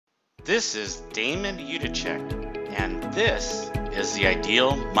This is Damon Udacek, and this is the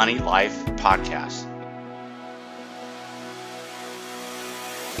Ideal Money Life podcast.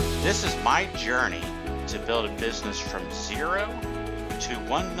 This is my journey to build a business from zero to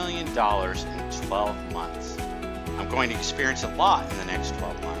 $1 million in 12 months. I'm going to experience a lot in the next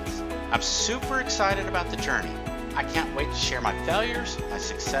 12 months. I'm super excited about the journey. I can't wait to share my failures, my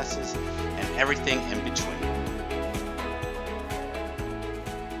successes, and everything in between.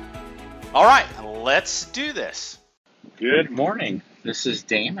 All right, let's do this. Good morning. This is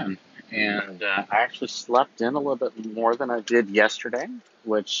Damon, and I actually slept in a little bit more than I did yesterday,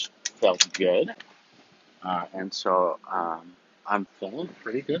 which felt good. And so I'm feeling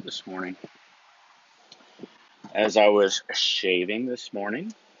pretty good this morning. As I was shaving this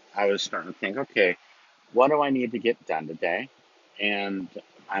morning, I was starting to think, okay, what do I need to get done today? And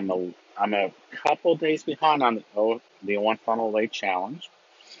I'm a couple days behind on the One Funnel Away Challenge.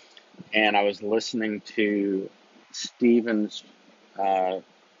 And I was listening to Steven's uh,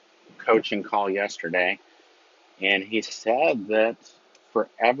 coaching call yesterday, and he said that for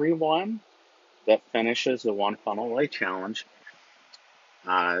everyone that finishes the One Funnel Away Challenge,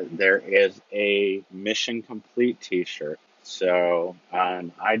 there is a Mission Complete T-shirt. So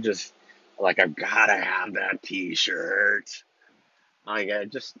I've gotta have that T-shirt. And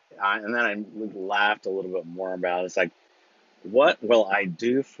then I laughed a little bit more about it. It's like, what will I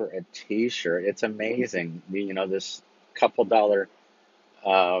do for a T-shirt? It's amazing. This couple dollar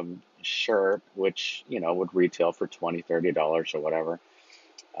shirt, which, would retail for $20, $30 or whatever.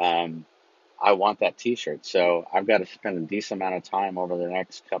 I want that T-shirt. So I've got to spend a decent amount of time over the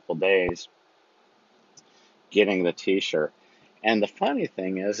next couple days getting the T-shirt. And the funny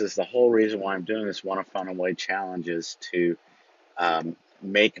thing is the whole reason why I'm doing this One Funnel Away Challenge is to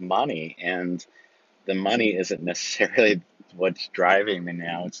make money. And the money isn't necessarily what's driving me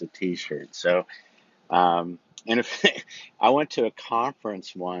now. It's a T-shirt. So, and if I went to a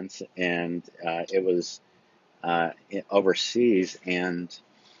conference once, and it was overseas, and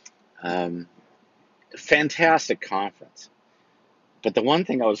um, fantastic conference. But the one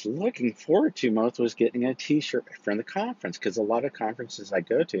thing I was looking forward to most was getting a T-shirt from the conference, because a lot of conferences I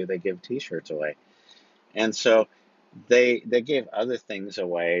go to, they give T-shirts away, and so they gave other things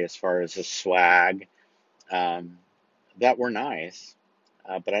away as far as the swag um, that were nice,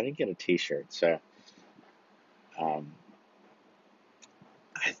 but I didn't get a T-shirt. So um,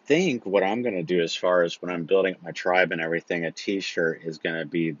 I think what I'm going to do as far as when I'm building up my tribe and everything, a T-shirt is going to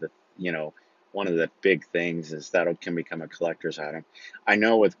be one of the big things is that it can become a collector's item. I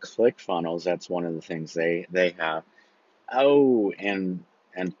know with ClickFunnels, that's one of the things they have. Oh, and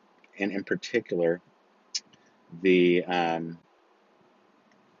in particular, the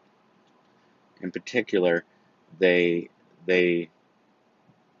in particular, they they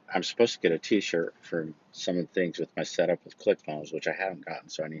I'm supposed to get a T-shirt for some of the things with my setup with ClickFunnels, which I haven't gotten,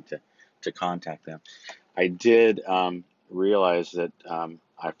 so I need to contact them. I did realize that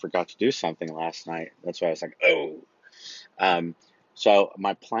I forgot to do something last night. That's why I was like, oh. Um, so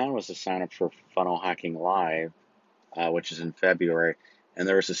my plan was to sign up for Funnel Hacking Live, which is in February, and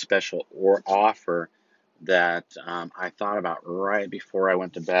there was a special offer that I thought about right before I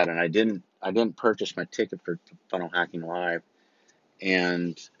went to bed, and I didn't purchase my ticket for Funnel Hacking Live,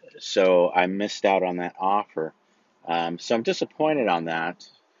 and so I missed out on that offer. So I'm disappointed on that.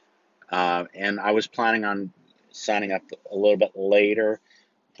 And I was planning on signing up a little bit later,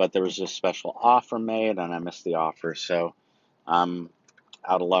 but there was a special offer made, and I missed the offer. So I'm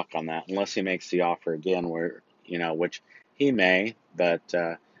out of luck on that, unless he makes the offer again, which he may, but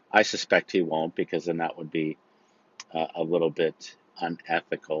I suspect he won't, because then that would be a little bit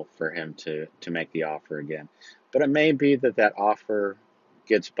unethical for him to make the offer again. But it may be that offer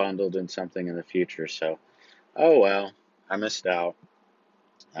gets bundled in something in the future. So, oh well, I missed out.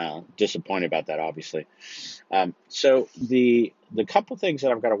 Disappointed about that, obviously. So the couple things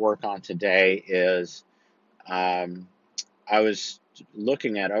that I've got to work on today is um, I was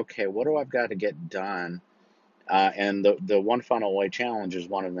looking at, okay, what do I've got to get done? And the One Funnel Away Challenge is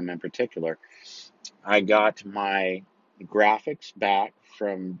one of them in particular. I got my graphics back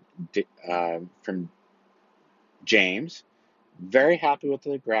from James. Very happy with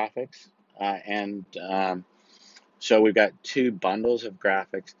the graphics, and so we've got two bundles of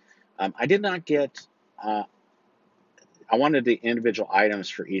graphics. I did not get. I wanted the individual items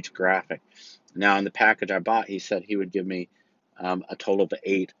for each graphic. Now, in the package I bought, he said he would give me a total of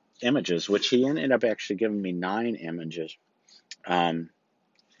 8 images, which he ended up actually giving me 9 images. Um,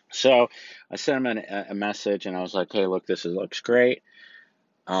 so I sent him a message, and I was like, "Hey, look, looks great.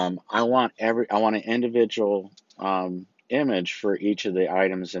 I want an individual image for each of the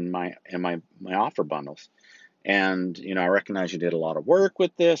items in my offer bundles. And I recognize you did a lot of work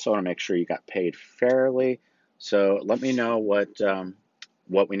with this. I want to make sure you got paid fairly. So let me know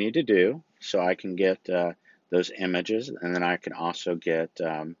what we need to do so I can get those images, and then I can also get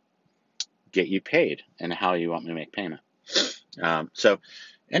you paid and how you want me to make payment. So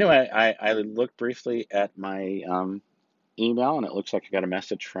anyway, I looked briefly at my email, and it looks like I got a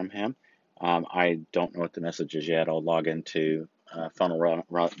message from him. I don't know what the message is yet. I'll log into Funnel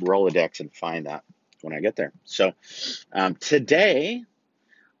Rolodex and find that when I get there. So today,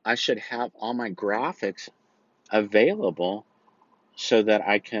 I should have all my graphics available so that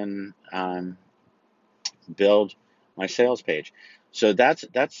I can build my sales page. So that's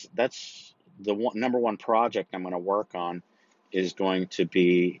the number one project I'm going to work on is going to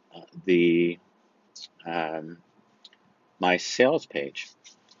be the um, my sales page.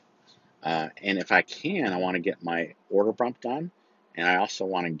 And if I can, I want to get my order bump done, and I also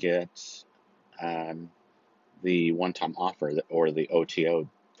want to get um, the one-time offer or the OTO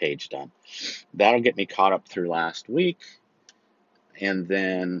page done. That'll get me caught up through last week, and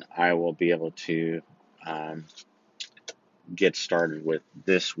then I will be able to um, get started with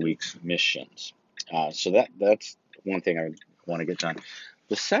this week's missions. So that's one thing I would want to get done.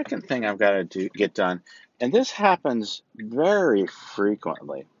 The second thing I've got to get done, and this happens very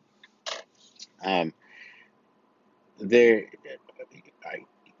frequently. Um, there, I,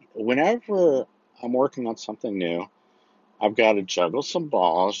 whenever I'm working on something new, I've got to juggle some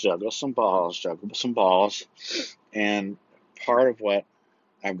balls, juggle some balls, juggle some balls, and part of what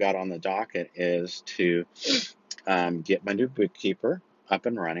I've got on the docket is to get my new bookkeeper up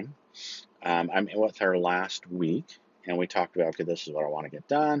and running. I'm with her last week, and we talked about, okay, this is what I want to get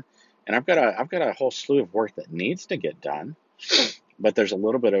done, and I've got a whole slew of work that needs to get done, but there's a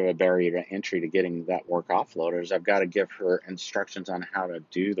little bit of a barrier to entry to getting that work offloaded. Is I've got to give her instructions on how to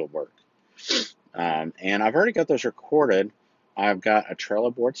do the work, and I've already got those recorded. I've got a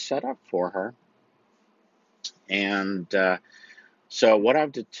Trello board set up for her, and so what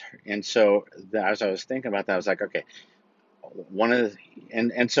I've and so as I was thinking about that, I was like, okay, one of the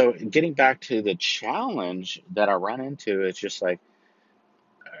and so getting back to the challenge that I run into is just like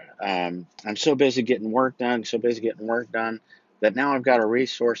I'm so busy getting work done, so busy getting work done that now I've got a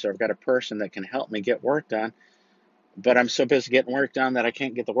resource or I've got a person that can help me get work done, but I'm so busy getting work done that I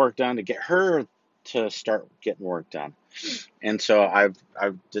can't get the work done to get her to start getting work done. And so I've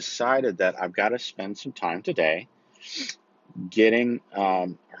decided that I've got to spend some time today getting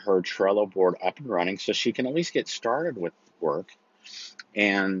her Trello board up and running so she can at least get started with work,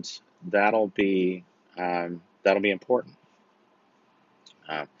 and that'll be important.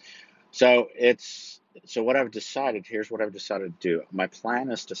 Uh, so what I've decided. Here's what I've decided to do. My plan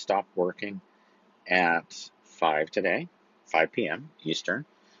is to stop working at 5 today, 5 p.m. Eastern.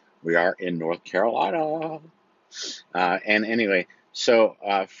 We are in North Carolina. And anyway, so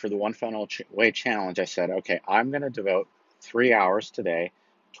for the One Funnel Way Challenge, I said, okay, I'm going to devote 3 hours today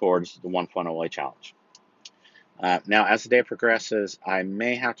towards the One Funnel Way Challenge. Now, as the day progresses, I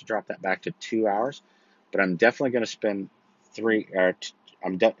may have to drop that back to 2 hours, but I'm definitely going to spend three, or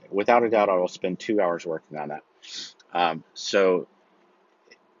without a doubt, I will spend 2 hours working on that. So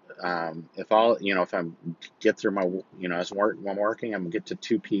if I'm get through my, as I'm working, I'm gonna get to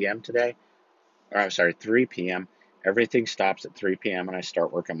 2 p.m. today, or I'm sorry, 3 p.m. Everything stops at 3 p.m. and I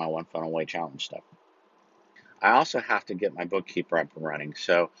start working my One Funnel Way Challenge stuff. I also have to get my bookkeeper up and running,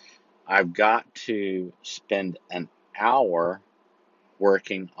 so I've got to spend an hour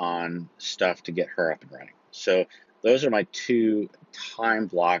working on stuff to get her up and running. So those are my two time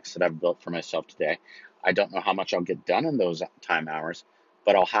blocks that I've built for myself today. I don't know how much I'll get done in those time hours,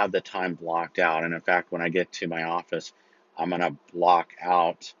 but I'll have the time blocked out. And in fact, when I get to my office, I'm going to block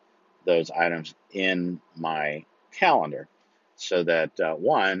out those items in my calendar so that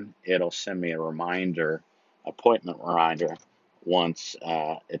one, it'll send me a appointment reminder once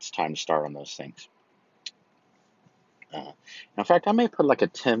it's time to start on those things. In fact, I may put like a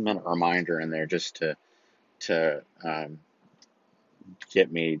 10-minute reminder in there just to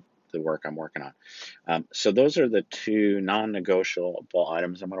get me the work I'm working on. So those are the two non-negotiable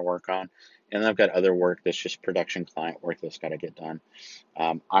items I'm going to work on. And then I've got other work that's just production client work that's got to get done.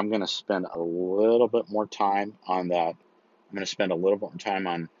 I'm going to spend a little bit more time on that. I'm going to spend a little bit more time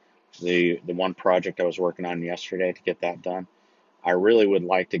on the one project I was working on yesterday to get that done. I really would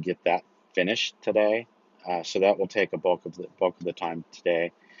like to get that finished today. So that will take a bulk of the time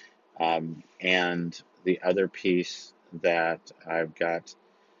today. And the other piece that I've got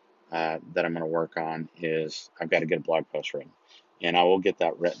that I'm going to work on is I've got to get a blog post written, and I will get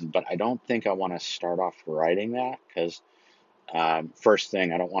that written. But I don't think I want to start off writing that because first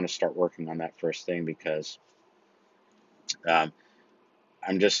thing. I don't want to start working on that first thing because um,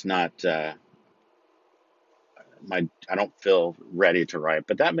 I'm just not I don't feel ready to write.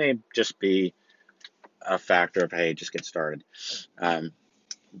 But that may just be a factor of, hey, just get started. Um,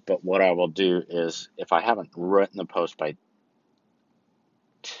 but what I will do is, if I haven't written the post by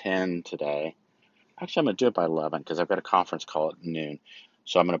 10 today, actually I'm gonna do it by 11 because I've got a conference call at noon.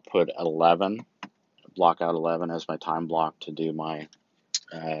 So I'm gonna put 11, block out 11 as my time block to do my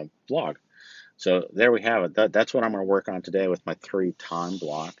blog. So there we have it. That's what I'm going to work on today with my 3 time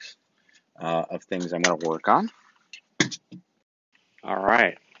blocks of things I'm going to work on. All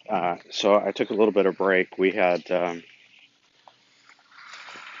right. So I took a little bit of break. I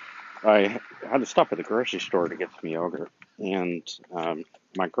had to stop at the grocery store to get some yogurt, and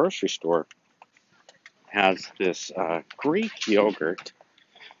my grocery store has this Greek yogurt.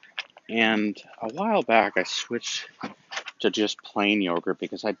 And a while back, I switched to just plain yogurt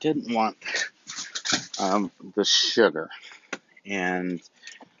because I didn't want the sugar. And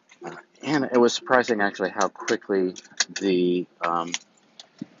and it was surprising actually how the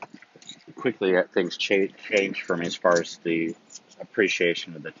quickly things changed for me as far as the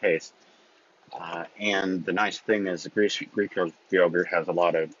appreciation of the taste. And the nice thing is the Greek yogurt has a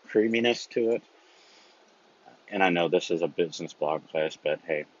lot of creaminess to it. And I know this is a business blog post, but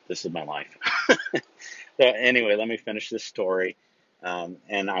hey, this is my life. So anyway, let me finish this story.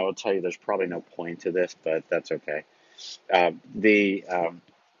 And I will tell you, there's probably no point to this, but that's okay. The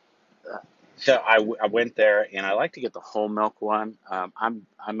So I went there, and I like to get the whole milk one. I'm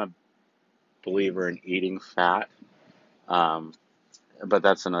a believer in eating fat, um, but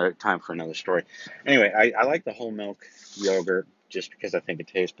that's another time for another story. Anyway, I like the whole milk yogurt just because I think it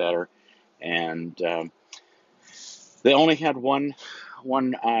tastes better, and they only had one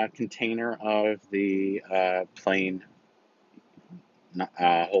container of the plain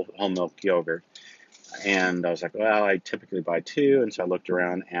whole milk yogurt, and I was like, well, I typically buy two, and so I looked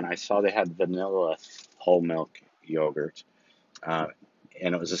around and I saw they had vanilla whole milk yogurt. Uh,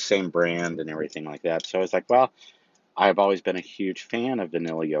 and it was the same brand and everything like that. So I was like, well, I've always been a huge fan of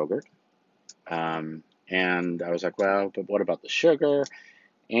vanilla yogurt. And I was like, well, but what about the sugar?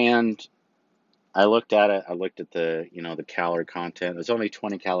 And I looked at it. I looked at the calorie content. There's only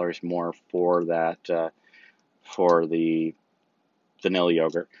 20 calories more for that, for the vanilla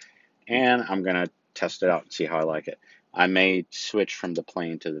yogurt. And I'm going to test it out and see how I like it. I may switch from the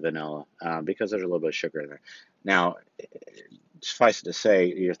plain to the vanilla because there's a little bit of sugar in there. Now, suffice it to say,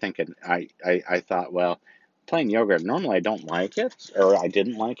 you're thinking, I thought, well, plain yogurt, normally I don't like it, or I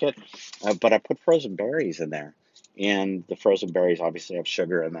didn't like it, but I put frozen berries in there. And the frozen berries obviously have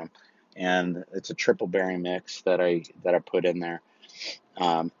sugar in them. And it's a triple berry mix that I put in there.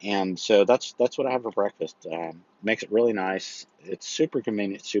 And so that's what I have for breakfast. Makes it really nice. It's super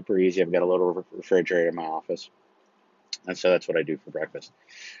convenient, super easy. I've got a little refrigerator in my office. And so that's what I do for breakfast.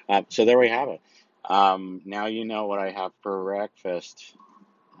 So there we have it. Now you know what I have for breakfast.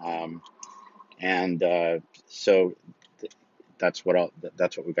 Um, and so that's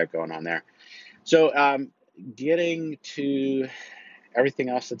that's what we've got going on there. So getting to everything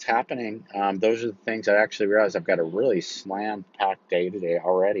else that's happening, those are the things I actually realized I've got a really slam-packed day today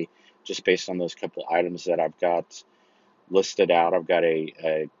already, just based on those couple items that I've got listed out. I've got a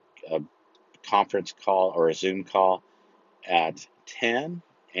conference call or a Zoom call at 10,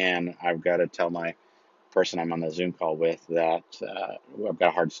 and I've got to tell my person I'm on the Zoom call with that I've got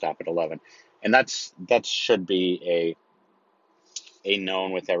a hard stop at 11, and that should be a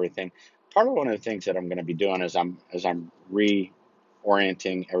known with everything. Part of one of the things that I'm going to be doing as I'm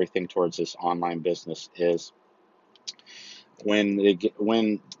reorienting everything towards this online business is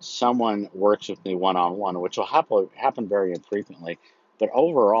when someone works with me one on one, which will happen very infrequently, but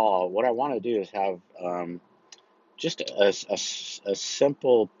overall, what I want to do is have just a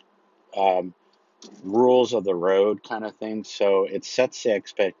simple um, rules of the road kind of thing. So it sets the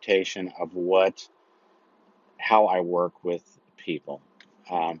expectation of how I work with people.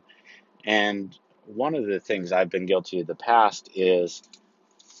 Um, and one of the things I've been guilty of the past is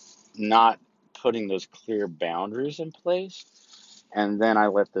not putting those clear boundaries in place. And then I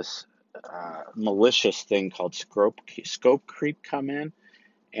let this malicious thing called scope creep come in.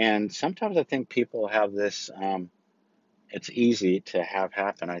 And sometimes I think people have this, it's easy to have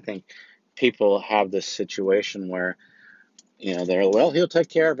happen. I think people have this situation where they're, well, he'll take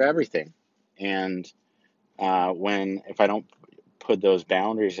care of everything. And if I don't put those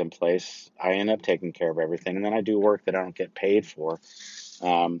boundaries in place, I end up taking care of everything. And then I do work that I don't get paid for.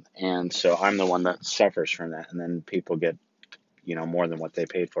 And so I'm the one that suffers from that. And then people get, more than what they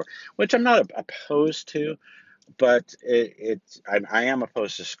paid for, which I'm not opposed to. but I am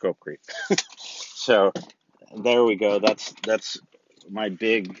opposed to scope creep. So there we go. That's my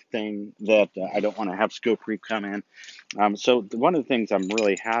big thing that I don't want to have scope creep come in. So one of the things I'm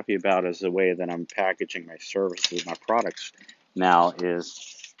really happy about is the way that I'm packaging my services, my products now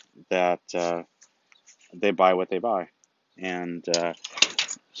is that they buy what they buy. And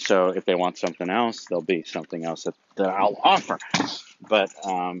so if they want something else, there'll be something else that I'll offer. But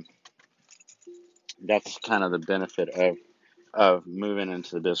that's kind of the benefit of moving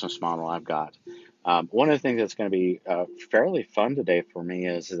into the business model I've got. One of the things that's going to be fairly fun today for me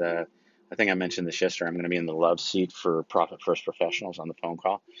is I think I mentioned this yesterday. I'm going to be in the love seat for Profit First Professionals on the phone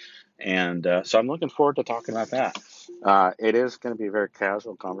call. And so I'm looking forward to talking about that. It is going to be a very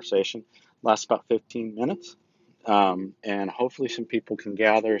casual conversation, lasts about 15 minutes. And hopefully some people can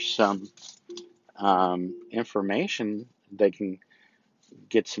gather some information. They can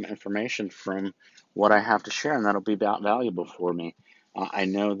get some information from what I have to share, and that'll be about valuable for me. I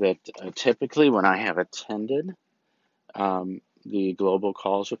know that typically when I have attended the global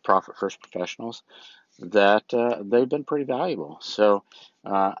calls with Profit First Professionals, that they've been pretty valuable. So,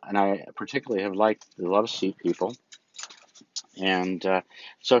 and I particularly have liked the Love Seat people. And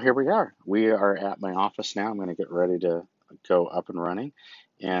so here we are. We are at my office now. I'm going to get ready to go up and running,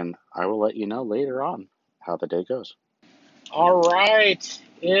 and I will let you know later on how the day goes. All right,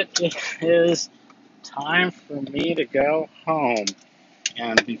 it is time for me to go home.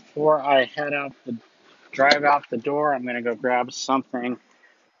 And before I drive out the door, I'm going to go grab something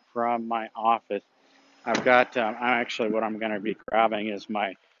from my office. I've got, what I'm going to be grabbing is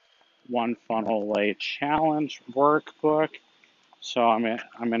my One Funnel Away Challenge workbook. So I'm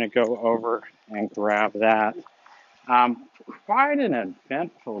going to go over and grab that. Quite an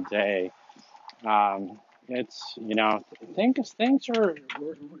eventful day. It's, things are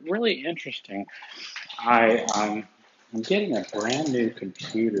really interesting. I'm getting a brand new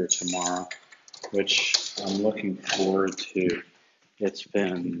computer tomorrow, which I'm looking forward to. It's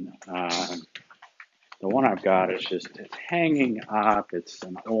been the one I've got is just it's hanging up. It's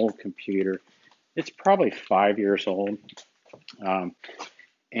an old computer. It's probably 5 years old. Um,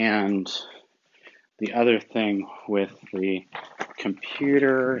 and the other thing with the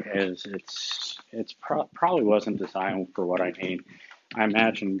computer is probably wasn't designed for what I need. I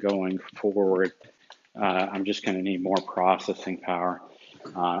imagine going forward, I'm just going to need more processing power.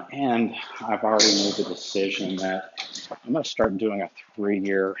 And I've already made the decision that I'm going to start doing a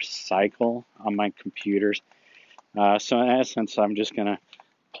 3-year cycle on my computers. So in essence, I'm just going to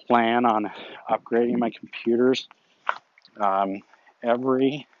plan on upgrading my computers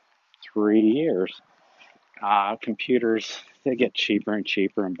every 3 years. Computers, they get cheaper and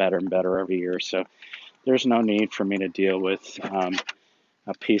cheaper and better every year. So there's no need for me to deal with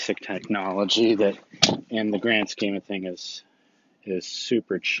a piece of technology that, in the grand scheme of things, is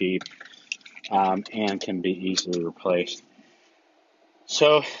super cheap and can be easily replaced.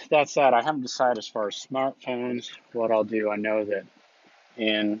 So that's that. I haven't decided as far as smartphones what I'll do. I know that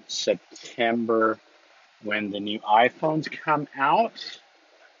in September, when the new iPhones come out,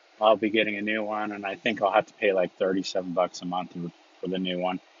 I'll be getting a new one, and I think I'll have to pay like $37 a month for the new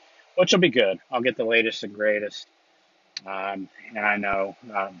one, which will be good. I'll get the latest and greatest, and I know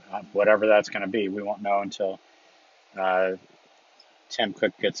whatever that's going to be, we won't know until uh, Tim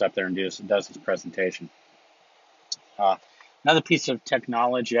Cook gets up there and does his presentation. Uh, Another piece of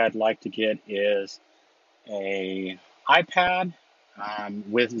technology I'd like to get is a iPad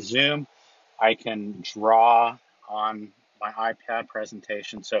with Zoom. I can draw on my iPad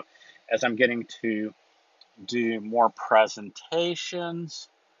presentation. So as I'm getting to do more presentations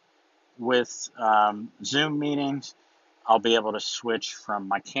with Zoom meetings, I'll be able to switch from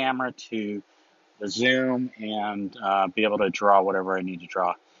my camera to the Zoom and be able to draw whatever I need to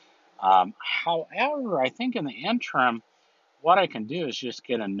draw. However, I think in the interim, what I can do is just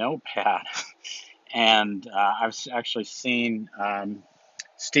get a notepad. And I've actually seen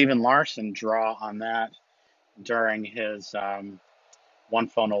Stephen Larson draw on that during his One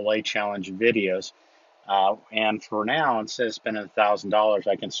Funnel Away Challenge videos. And for now, instead of spending $1,000,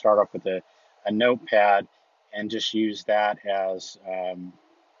 I can start off with a notepad and just use that as a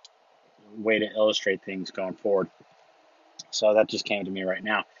way to illustrate things going forward. So that just came to me right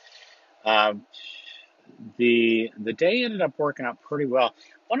now. Um, the day ended up working out pretty well.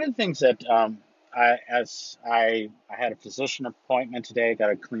 One of the things that I had a physician appointment today,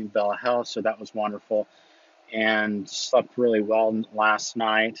 got a clean bill of health, so that was wonderful, and slept really well last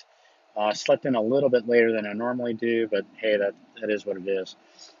night. Slept in a little bit later than I normally do, but hey, that is what it is.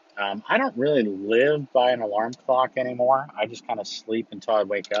 I don't really live by an alarm clock anymore. I just kind of sleep until I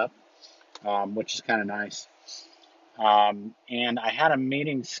wake up, which is kind of nice. And I had a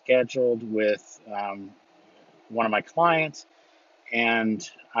meeting scheduled with one of my clients, and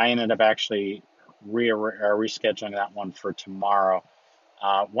I ended up actually rescheduling that one for tomorrow.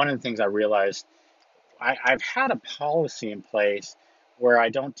 One of the things I realized, I've had a policy in place where I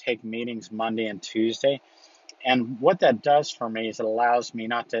don't take meetings Monday and Tuesday. And what that does for me is it allows me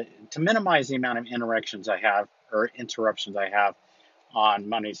not to minimize the amount of interruptions I have on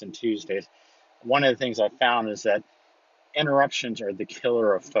Mondays and Tuesdays. One of the things I found is that interruptions are the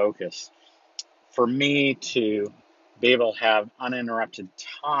killer of focus. For me to be able to have uninterrupted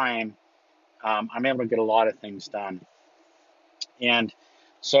time, I'm able to get a lot of things done. And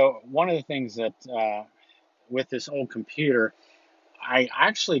so one of the things that with this old computer, I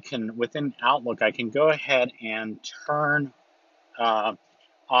actually can, within Outlook, I can go ahead and turn uh,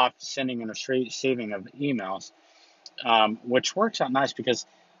 off sending and receiving of emails, which works out nice because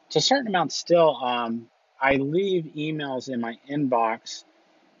to a certain amount still, I leave emails in my inbox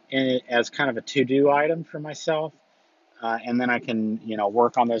as kind of a to-do item for myself, and then I can,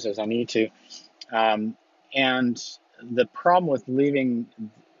 work on those as I need to. Um, and the problem with leaving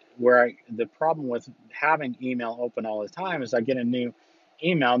the problem with having email open all the time is I get a new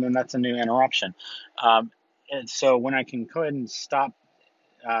email and then that's a new interruption. And so when I can go ahead and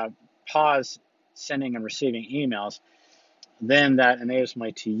uh, pause sending and receiving emails, then that enables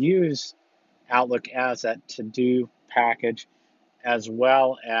me to use Outlook as that to-do package as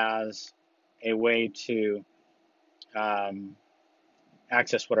well as a way to um,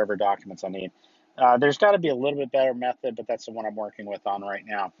 access whatever documents I need. There's got to be a little bit better method, but that's the one I'm working with on right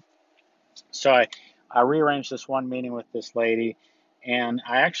now. So I rearranged this one meeting with this lady, and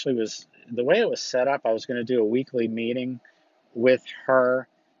I actually the way it was set up, I was going to do a weekly meeting with her,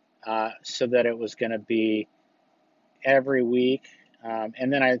 so that it was going to be every week.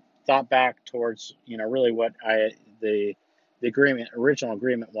 And then I thought back towards, really what the original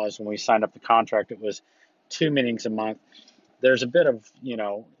agreement was when we signed up the contract. It was 2 meetings a month. There's a bit of,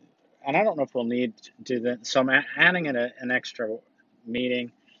 and I don't know if we'll need to do that. So I'm adding in an extra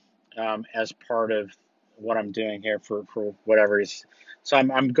meeting as part of what I'm doing here for whatever is. So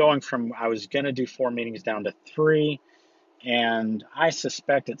I'm going from, I was going to do 4 meetings down to 3. And I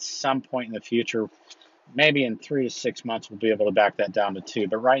suspect at some point in the future, maybe in 3 to 6 months, we'll be able to back that down to 2.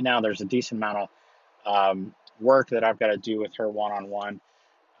 But right now, there's a decent amount of work that I've got to do with her one-on-one,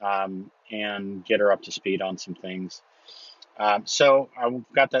 and get her up to speed on some things. So I've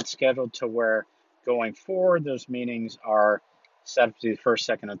got that scheduled to where going forward, those meetings are set up to be the first,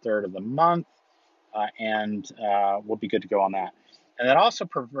 second, and third of the month, and we'll be good to go on that. And that also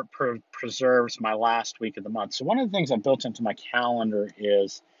preserves my last week of the month. So one of the things I built into my calendar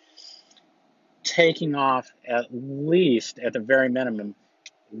is taking off at least, at the very minimum,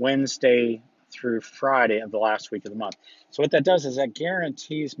 Wednesday through Friday of the last week of the month. So what that does is that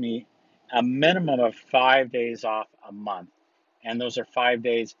guarantees me a minimum of 5 days off a month. And those are 5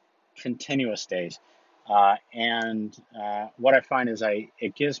 days, continuous days. And what I find is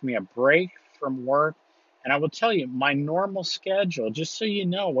it gives me a break from work. And I will tell you my normal schedule, just so you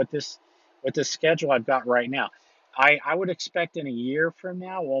know what this schedule I've got right now. I would expect in a year from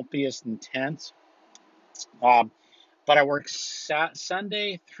now won't be as intense. But I work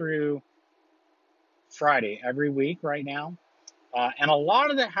Sunday through Friday every week right now. And a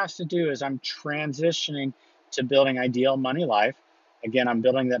lot of that has to do is I'm transitioning to building Ideal Money Life. Again, I'm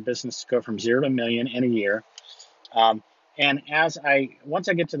building that business to go from 0 to 1 million in a year. And once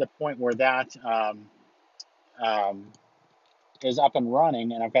I get to the point where that um, is up and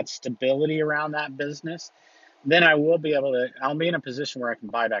running and I've got stability around that business, then I'll be in a position where I can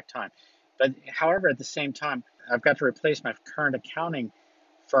buy back time. But however, at the same time, I've got to replace my current accounting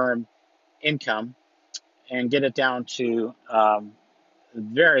firm income and get it down to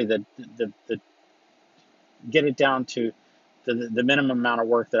get it down to the minimum amount of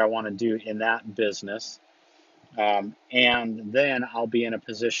work that I want to do in that business. And then I'll be in a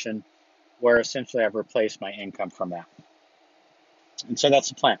position where essentially I've replaced my income from that. And so that's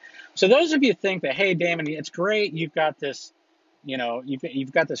the plan. So those of you think that, hey, Damon, it's great, you've got this,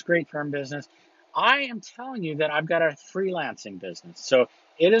 you've got this great firm business. I am telling you that I've got a freelancing business. So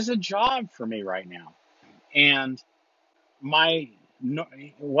it is a job for me right now. And my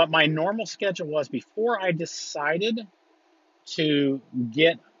what my normal schedule was before I decided to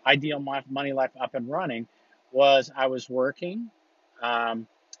get Ideal Money Life up and running was I was working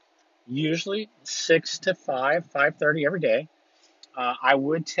usually 6 to 5:30 every day. I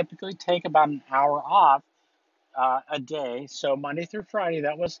would typically take about an hour off a day. So Monday through Friday,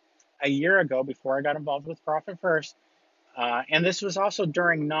 that was a year ago before I got involved with Profit First. And this was also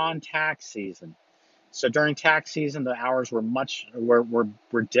during non-tax season. So during tax season, the hours were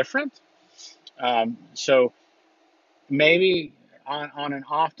different. So maybe on an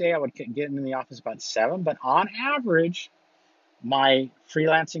off day, I would get in the office about 7, but on average, my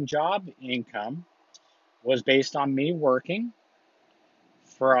freelancing job income was based on me working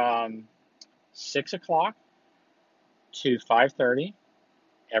from 6 o'clock to 5:30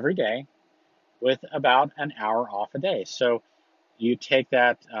 every day with about an hour off a day. So you take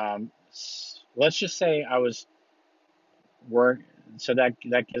that, let's just say I was work, so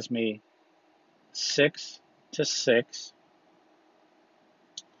that gives me 6 to 6.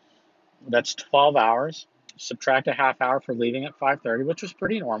 That's 12 hours. Subtract a half hour for leaving at 5:30, which was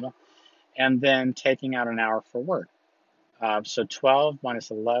pretty normal, and then taking out an hour for work. So 12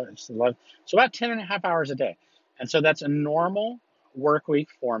 minus 11, it's 11, so about 10 and a half hours a day. And so that's a normal work week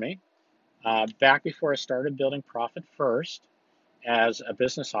for me. Back before I started building Profit First as a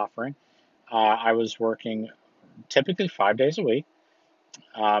business offering, I was working typically 5 days a week.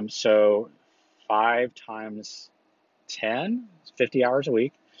 So 5 times 10, 50 hours a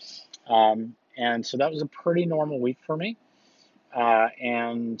week. And so that was a pretty normal week for me.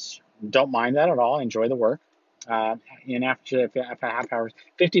 And don't mind that at all. I enjoy the work. And after a half hours,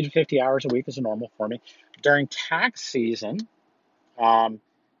 50 to 50 hours a week is normal for me. During tax season, um,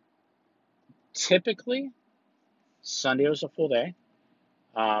 typically Sunday was a full day,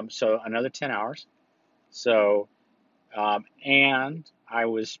 so another 10 hours. So, and I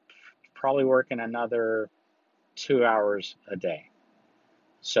was probably working another 2 hours a day.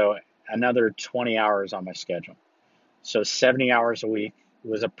 So another 20 hours on my schedule. So 70 hours a week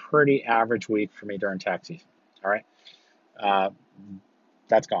was a pretty average week for me during tax season. All right. Uh,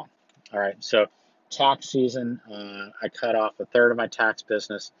 that's gone. All right. So tax season, I cut off a third of my tax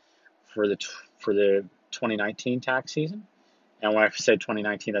business for the 2019 tax season. And when I say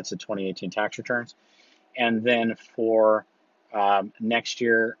 2019, that's the 2018 tax returns. And then for next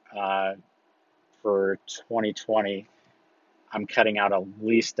year, for 2020, I'm cutting out at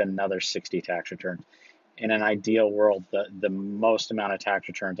least another 60 tax returns. In an ideal world, the most amount of tax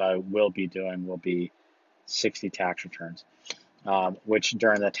returns I will be doing will be 60 tax returns, which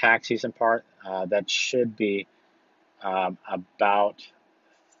during the tax season part, that should be about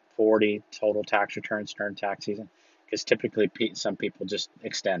 40 total tax returns during tax season, because typically some people just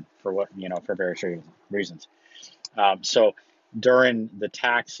extend for various reasons. So during the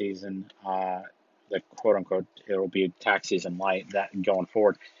tax season, the quote unquote, it'll be tax season light that going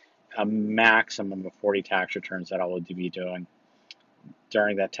forward, a maximum of 40 tax returns that I will be doing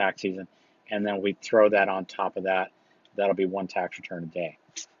during that tax season. And then we throw that on top of that, that'll be 1 tax return a day.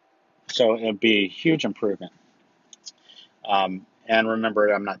 So it'll be a huge improvement. And remember,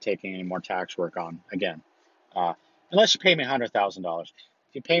 I'm not taking any more tax work on again, unless you pay me $100,000. If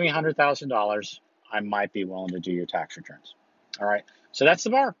you pay me $100,000, I might be willing to do your tax returns. All right. So that's the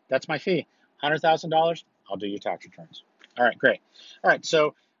bar. That's my fee. $100,000, I'll do your tax returns. All right, great. All right,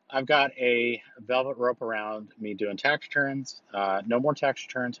 so I've got a velvet rope around me doing tax returns, no more tax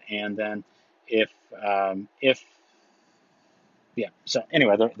returns, and then if yeah. So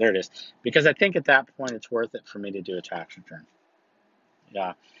anyway, there it is. Because I think at that point it's worth it for me to do a tax return.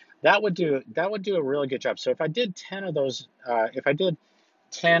 Yeah, that would do a really good job. So if I did 10 of those, if I did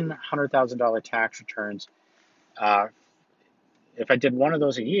 10 $100,000 tax returns, uh, if I did one of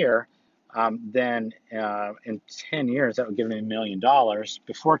those a year, then in 10 years that would give me $1 million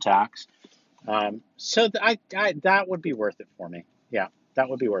before tax. So that would be worth it for me. Yeah, that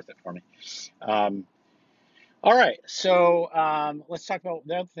would be worth it for me. Um, all right, so let's talk about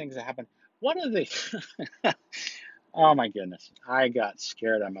the other things that happened. One of the oh my goodness, I got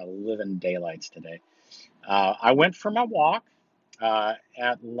scared out of my living daylights today. I went for my walk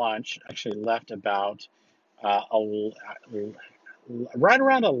at lunch. Actually, left about right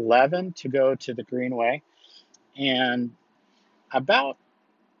around 11 to go to the Greenway, and about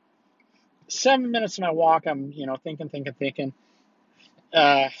 7 minutes of my walk, I'm thinking,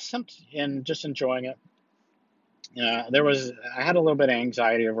 and just enjoying it. I had a little bit of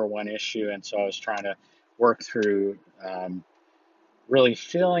anxiety over one issue, and so I was trying to work through really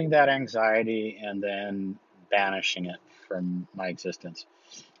feeling that anxiety and then banishing it from my existence,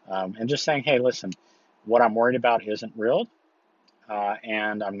 and just saying, hey, listen, what I'm worried about isn't real,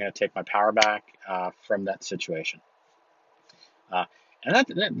 and I'm going to take my power back from that situation. Uh, and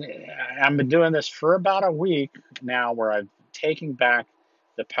I've been doing this for about a week now, where I'm taking back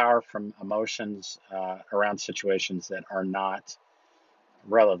the power from emotions around situations that are not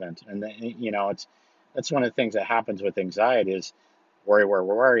relevant. And that's one of the things that happens with anxiety is where we're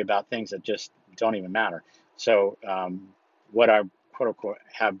worried about things that just don't even matter. So what I quote unquote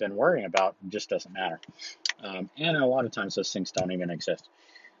have been worrying about just doesn't matter. And a lot of times those things don't even exist.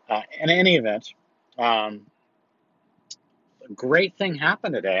 In any event, um, great thing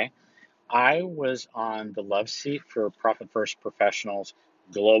happened today. I was on the love seat for Profit First Professionals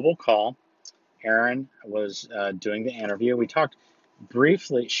global call. Erin was doing the interview. We talked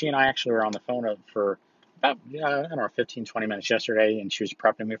briefly. She and I actually were on the phone for about, I don't know, 15, 20 minutes yesterday, and she was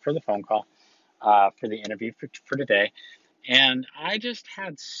prepping me for the phone call for the interview for today. And I just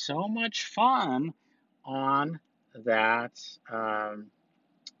had so much fun on that um,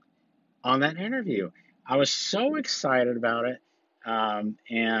 on that interview. I was so excited about it.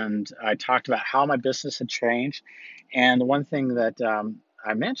 And I talked about how my business had changed. And the one thing that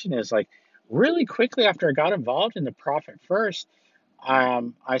I mentioned is like really quickly after I got involved in the Profit First,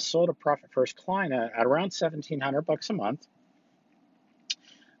 I sold a Profit First client at around $1,700 a month.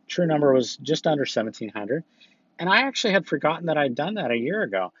 True number was just under 1,700. And I actually had forgotten that I'd done that a year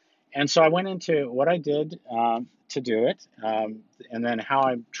ago. And so I went into what I did to do it, and then how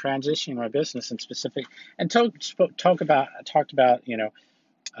I'm transitioning my business in specific, and talked about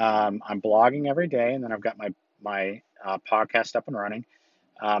I'm blogging every day, and then I've got my podcast up and running,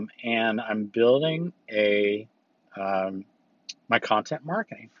 and I'm building a my content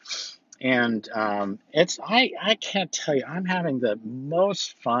marketing, and I can't tell you, I'm having the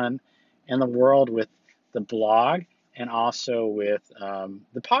most fun in the world with the blog and also with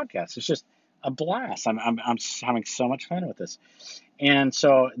the podcast. It's just a blast. I'm having so much fun with this. And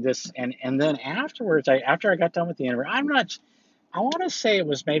so this and then afterwards, after I got done with the interview, I want to say it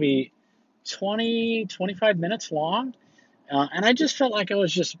was maybe 20-25 minutes long, and I just felt like I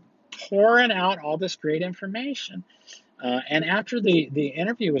was just pouring out all this great information. And after the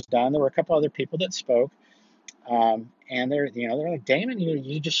interview was done, there were a couple other people that spoke, and they're like, Damon,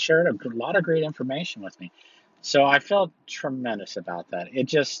 you just shared a lot of great information with me. So I felt tremendous about that.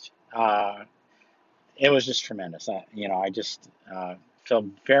 It was just tremendous. I just felt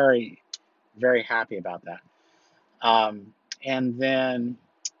very, very happy about that. And then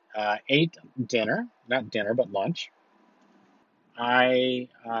ate dinner, not dinner, but lunch. I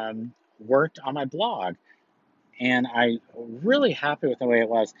worked on my blog, and I really happy with the way it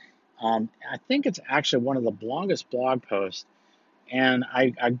was. I think it's actually one of the longest blog posts, and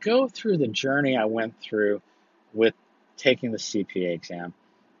I go through the journey I went through with taking the CPA exam,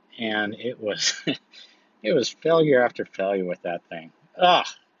 and it was it was failure after failure with that thing. Ugh.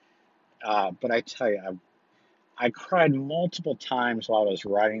 But I tell you, I cried multiple times while I was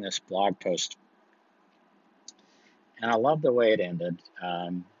writing this blog post, and I love the way it ended.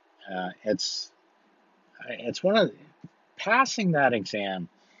 It's one of passing that exam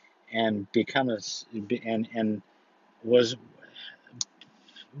and become a and was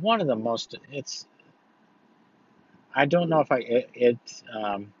one of the most. It's I don't know if it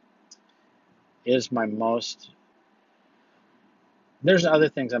is my most. There's other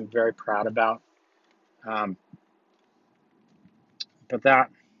things I'm very proud about, um, but that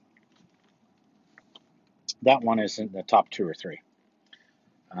one is in the top two or three.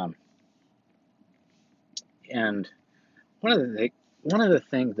 Um, and one of the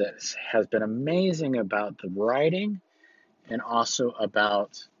things that has been amazing about the writing and also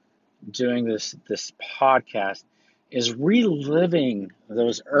about doing this podcast is reliving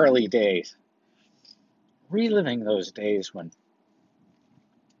those days when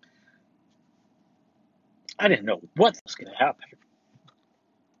I didn't know what was going to happen.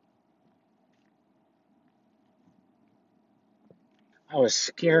 I was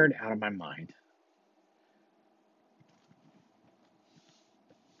scared out of my mind,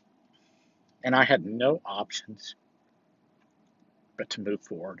 and I had no options but to move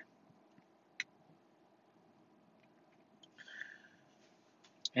forward.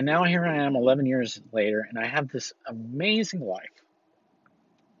 And now here I am 11 years later, and I have this amazing life.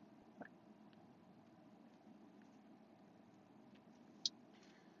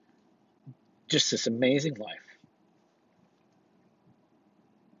 Just this amazing life.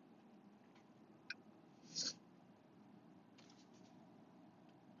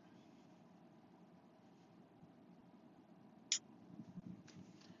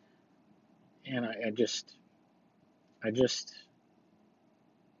 And I just,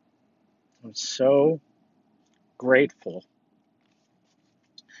 I'm so grateful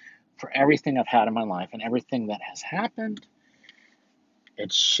for everything I've had in my life and everything that has happened.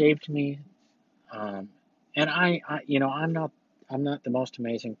 It shaped me. Um, and I'm not the most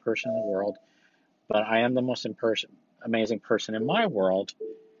amazing person in the world, but I am the most amazing person in my world.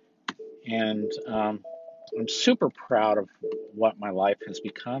 And I'm super proud of what my life has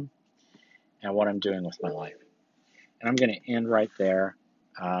become and what I'm doing with my life. And I'm going to end right there.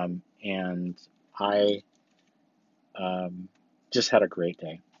 And I just had a great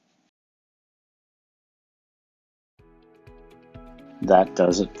day. That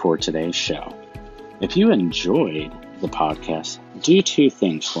does it for today's show. If you enjoyed the podcast, do 2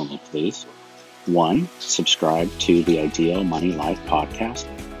 things for me, please. 1, subscribe to the Ideal Money Life podcast.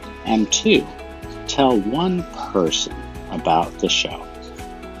 And 2, tell 1 person about the show.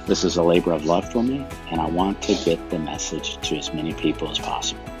 This is a labor of love for me, and I want to get the message to as many people as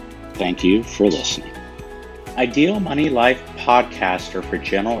possible. Thank you for listening. Ideal Money Life podcasts are for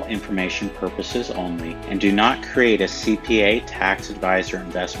general information purposes only and do not create a CPA, tax advisor,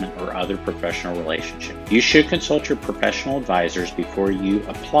 investment, or other professional relationship. You should consult your professional advisors before you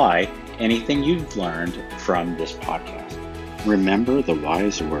apply anything you've learned from this podcast. Remember the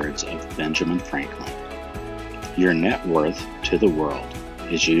wise words of Benjamin Franklin. Your net worth to the world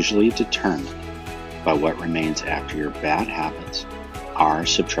is usually determined by what remains after your bad habits are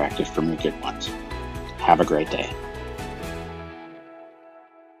subtracted from your good ones. Have a great day.